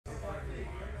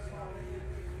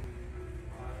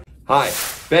Hi,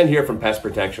 Ben here from Pest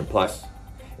Protection Plus.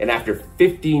 And after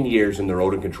 15 years in the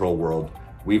rodent control world,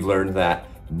 we've learned that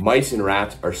mice and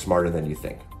rats are smarter than you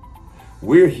think.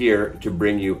 We're here to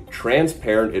bring you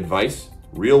transparent advice,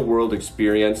 real world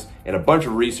experience, and a bunch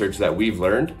of research that we've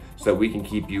learned so that we can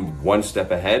keep you one step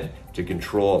ahead to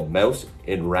control mouse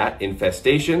and rat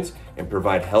infestations and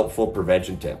provide helpful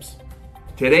prevention tips.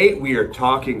 Today, we are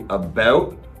talking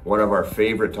about one of our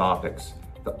favorite topics,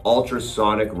 the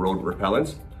ultrasonic rodent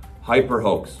repellents,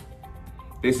 HOAX.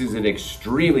 This is an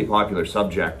extremely popular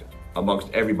subject amongst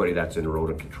everybody that's in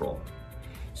rodent control.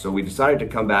 So we decided to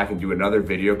come back and do another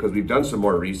video because we've done some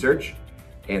more research,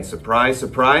 and surprise,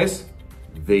 surprise,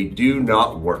 they do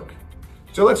not work.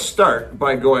 So let's start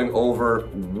by going over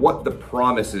what the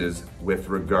promise is with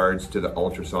regards to the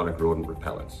ultrasonic rodent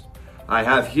repellents. I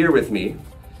have here with me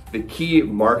the key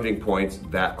marketing points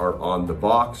that are on the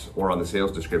box or on the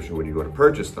sales description when you go to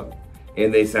purchase them,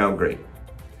 and they sound great.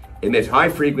 Emit high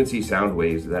frequency sound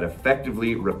waves that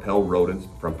effectively repel rodents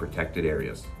from protected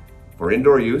areas. For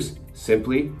indoor use,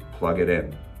 simply plug it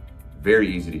in.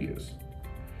 Very easy to use.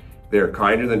 They're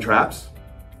kinder than traps,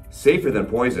 safer than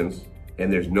poisons,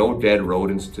 and there's no dead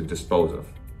rodents to dispose of.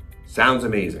 Sounds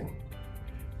amazing.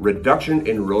 Reduction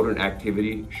in rodent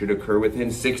activity should occur within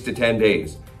 6 to 10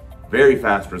 days. Very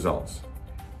fast results.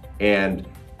 And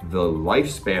the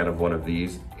lifespan of one of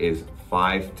these is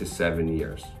 5 to 7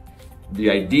 years. The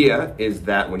idea is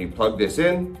that when you plug this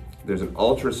in, there's an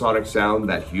ultrasonic sound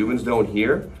that humans don't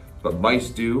hear, but mice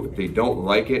do. They don't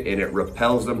like it, and it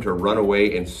repels them to run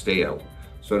away and stay out.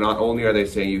 So not only are they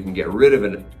saying you can get rid of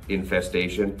an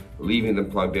infestation, leaving them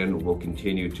plugged in will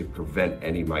continue to prevent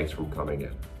any mice from coming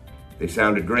in. They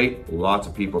sounded great. Lots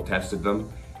of people tested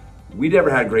them. We never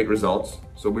had great results,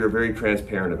 so we were very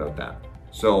transparent about that.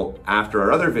 So after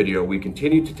our other video, we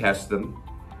continued to test them,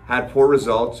 had poor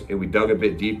results, and we dug a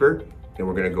bit deeper, and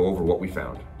we're gonna go over what we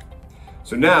found.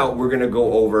 So now we're gonna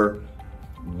go over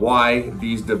why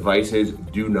these devices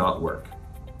do not work.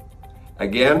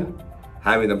 Again,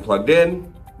 having them plugged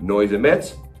in, noise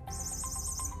emits,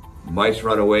 mice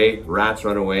run away, rats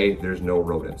run away, there's no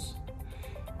rodents.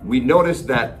 We noticed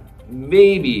that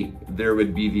maybe there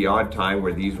would be the odd time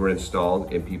where these were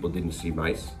installed and people didn't see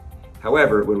mice.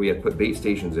 However, when we had put bait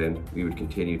stations in, we would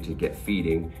continue to get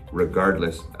feeding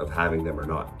regardless of having them or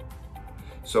not.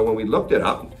 So when we looked it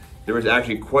up, there was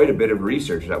actually quite a bit of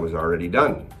research that was already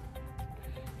done.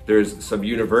 There's some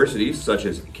universities such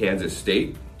as Kansas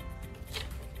State,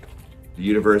 the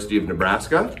University of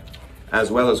Nebraska,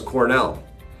 as well as Cornell.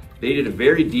 They did a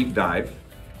very deep dive,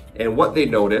 and what they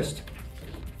noticed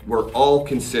were all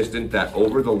consistent that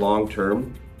over the long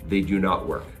term, they do not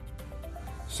work.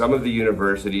 Some of the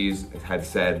universities had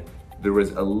said there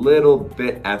was a little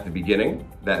bit at the beginning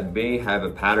that may have a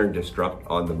pattern disrupt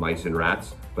on the mice and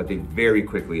rats, but they very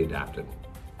quickly adapted.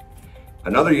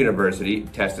 Another university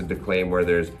tested the claim where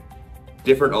there's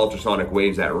different ultrasonic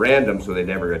waves at random so they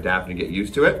never adapt and get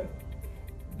used to it.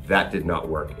 That did not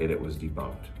work, and it was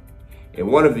debunked. And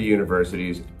one of the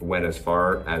universities went as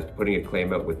far as putting a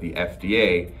claim out with the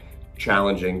FDA,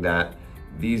 challenging that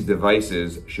these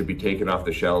devices should be taken off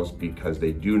the shelves because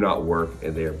they do not work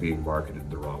and they are being marketed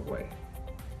the wrong way.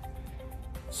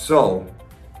 So,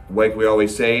 like we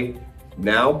always say,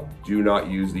 now do not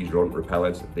use these rodent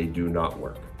repellents. They do not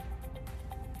work.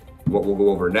 What we'll go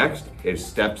over next is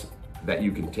steps that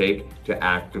you can take to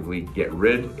actively get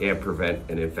rid and prevent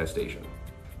an infestation.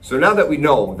 So now that we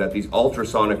know that these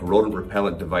ultrasonic rodent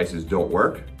repellent devices don't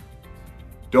work,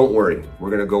 don't worry, we're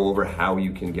gonna go over how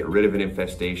you can get rid of an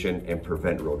infestation and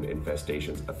prevent rodent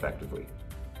infestations effectively.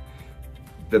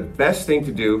 The best thing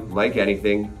to do, like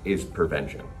anything, is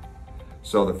prevention.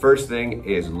 So the first thing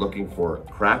is looking for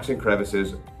cracks and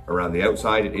crevices around the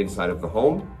outside and inside of the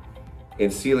home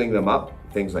and sealing them up,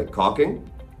 things like caulking,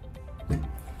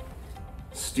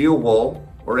 steel wool,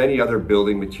 or any other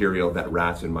building material that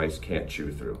rats and mice can't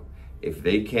chew through. If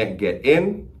they can't get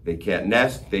in, they can't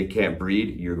nest, they can't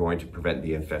breed, you're going to prevent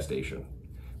the infestation.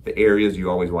 The areas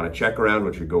you always want to check around,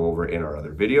 which we go over in our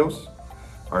other videos,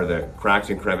 are the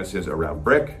cracks and crevices around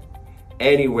brick,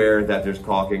 anywhere that there's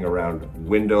caulking around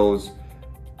windows,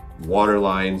 water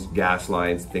lines, gas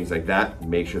lines, things like that,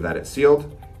 make sure that it's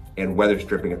sealed, and weather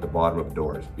stripping at the bottom of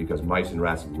doors because mice and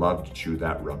rats love to chew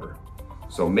that rubber.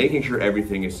 So making sure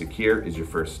everything is secure is your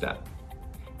first step.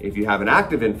 If you have an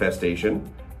active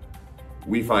infestation,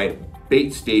 we find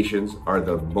bait stations are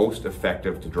the most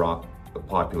effective to drop the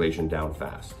population down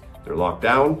fast. They're locked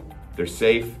down, they're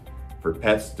safe for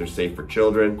pets, they're safe for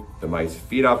children. The mice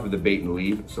feed off of the bait and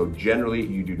leave, so generally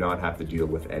you do not have to deal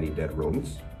with any dead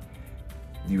rodents.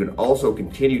 You can also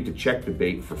continue to check the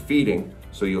bait for feeding,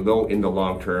 so you'll know in the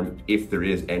long term if there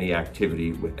is any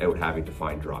activity without having to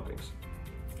find droppings.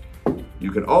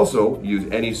 You can also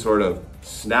use any sort of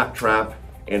snap trap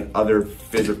and other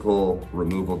physical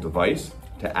removal device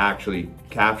to actually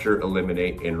capture,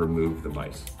 eliminate, and remove the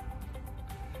mice.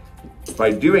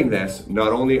 By doing this,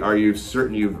 not only are you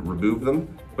certain you've removed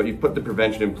them, but you've put the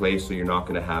prevention in place so you're not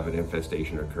going to have an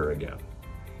infestation occur again.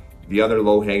 The other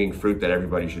low-hanging fruit that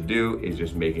everybody should do is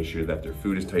just making sure that their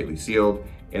food is tightly sealed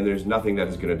and there's nothing that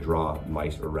is going to draw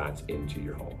mice or rats into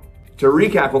your home. To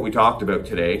recap what we talked about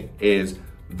today is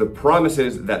the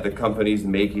promises that the companies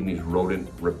making these rodent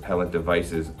repellent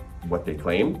devices, what they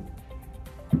claim,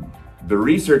 the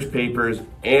research papers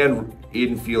and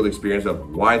in-field experience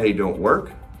of why they don't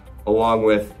work, along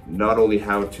with not only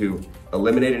how to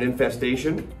eliminate an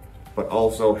infestation, but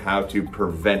also how to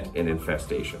prevent an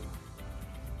infestation.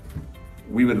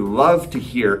 We would love to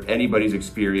hear anybody's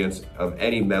experience of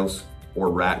any mouse or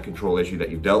rat control issue that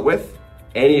you've dealt with,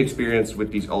 any experience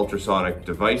with these ultrasonic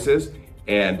devices,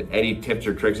 and any tips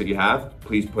or tricks that you have,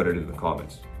 please put it in the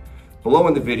comments. Below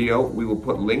in the video, we will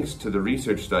put links to the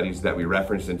research studies that we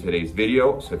referenced in today's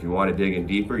video, so if you want to dig in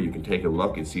deeper, you can take a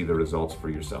look and see the results for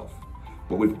yourself.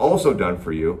 What we've also done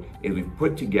for you is we've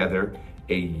put together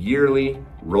a yearly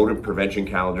rodent prevention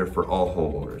calendar for all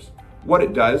homeowners. What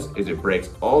it does is it breaks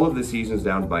all of the seasons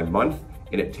down by month,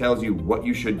 and it tells you what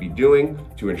you should be doing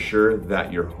to ensure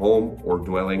that your home or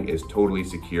dwelling is totally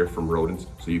secure from rodents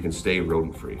so you can stay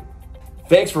rodent-free.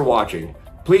 Thanks for watching.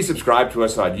 Please subscribe to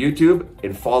us on YouTube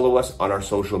and follow us on our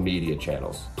social media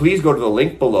channels. Please go to the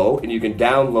link below and you can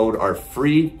download our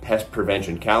free pest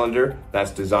prevention calendar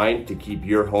that's designed to keep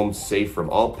your home safe from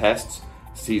all pests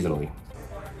seasonally.